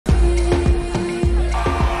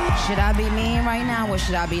I be mean right now or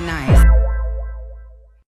should I be nice?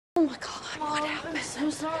 Oh my God, what happened? I'm so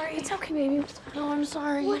sorry. It's okay, baby. No, I'm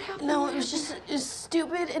sorry. What happened? No, it was just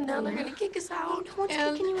stupid, and now they're gonna kick us out. No one's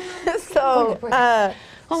kicking you out. So, oh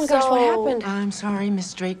my gosh, what happened? I'm sorry,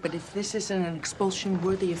 Miss Drake, but if this isn't an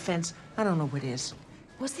expulsion-worthy offense, I don't know what is.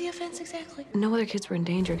 What's the offense exactly? No other kids were in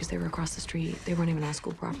danger because they were across the street. They weren't even on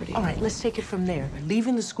school property. All right, let's take it from there.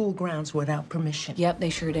 Leaving the school grounds without permission. Yep, they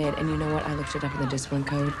sure did. And you know what? I looked it up in the discipline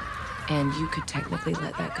code, and you could technically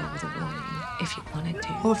let that go with a warning if you wanted to.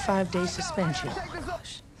 Or 5-day suspension.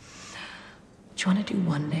 Gosh. Do you want to do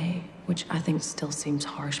 1 day? Which I think still seems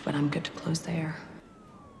harsh, but I'm good to close there.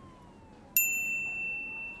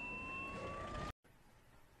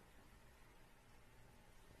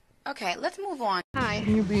 Okay, let's move on. Hi.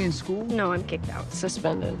 Can you be in school? No, I'm kicked out.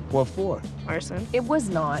 Suspended. What for? Arson. It was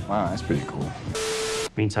not. Wow, that's pretty cool.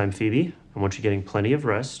 Meantime, Phoebe, I want you getting plenty of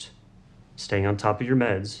rest, staying on top of your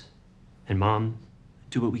meds, and Mom,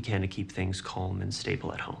 do what we can to keep things calm and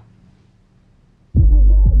stable at home.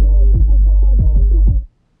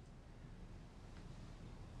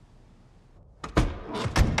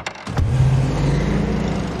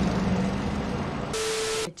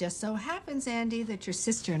 It just so happens, Andy, that your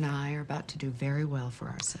sister and I are about to do very well for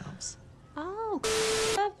ourselves. Oh,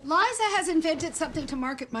 Liza has invented something to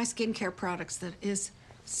market my skincare products that is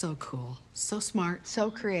so cool, so smart, so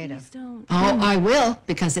creative. please don't. Oh, I will,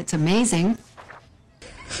 because it's amazing.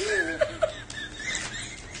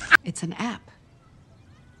 It's an app.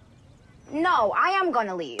 No, I am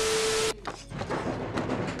gonna leave.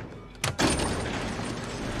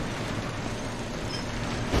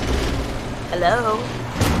 Hello?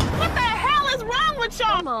 What the hell is wrong with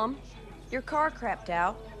y'all? Hey, Mom. Your car crapped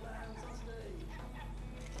out.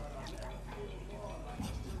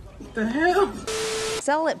 What the hell?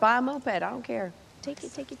 Sell it, buy a moped. I don't care. Take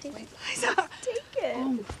it, take it, take it. Liza! Take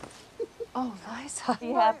it. Oh, Liza.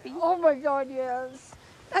 You happy? Oh, my God, yes.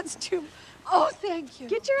 That's too... Oh, thank you.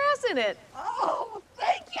 Get your ass in it. Oh,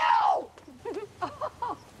 thank you!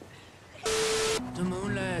 The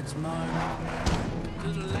moonlight's mine. To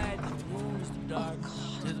the light, the moon is the dark.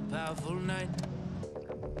 To the powerful night.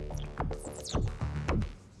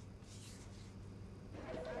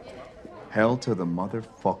 Hell to the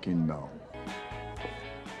motherfucking no.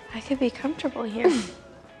 I could be comfortable here.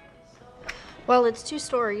 Well, it's 2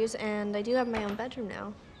 stories, and I do have my own bedroom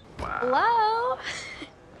now. Wow.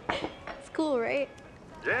 Hello? It's cool, right?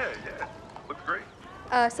 Yeah. Looks great.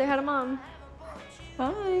 Say hi to Mom. Bye.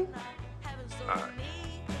 All right.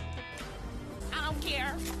 I don't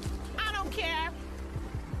care. I don't care.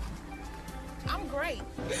 I'm great.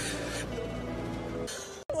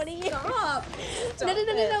 What are you? Stop.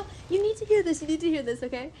 No. You need to hear this. You need to hear this,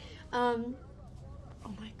 okay? Oh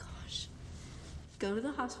my gosh. Go to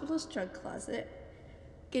the hospital's drug closet,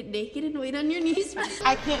 get naked and wait on your knees.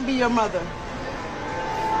 I can't be your mother.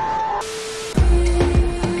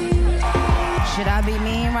 Should I be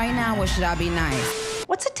mean right now or should I be nice?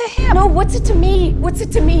 What's it to him? No, what's it to me? What's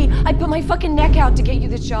it to me? I put my fucking neck out to get you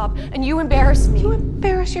this job, and you embarrass me. You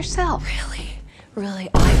embarrass yourself. Really? Really?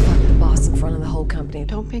 I fucked the boss in front of the whole company.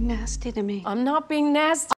 Don't be nasty to me. I'm not being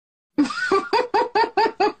nasty.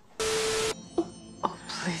 Oh,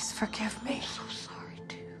 please forgive me. So sorry,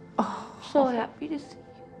 too. Oh, So happy to see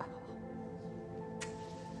you.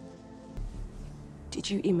 Did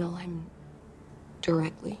you email him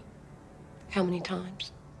directly? How many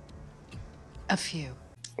times? a few.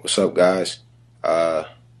 What's up, guys?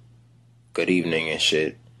 Good evening and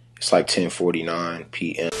shit. It's like 10:49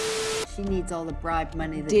 p.m. She needs all the bribe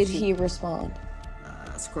money that Did he respond?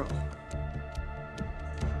 Scroll.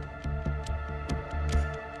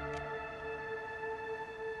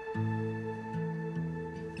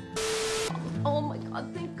 Oh my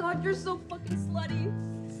God, thank God you're so fucking slutty.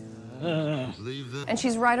 And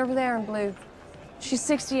she's right over there in blue. She's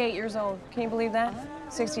 68 years old. Can you believe that?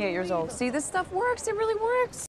 68 years old. See, this stuff works. It really works.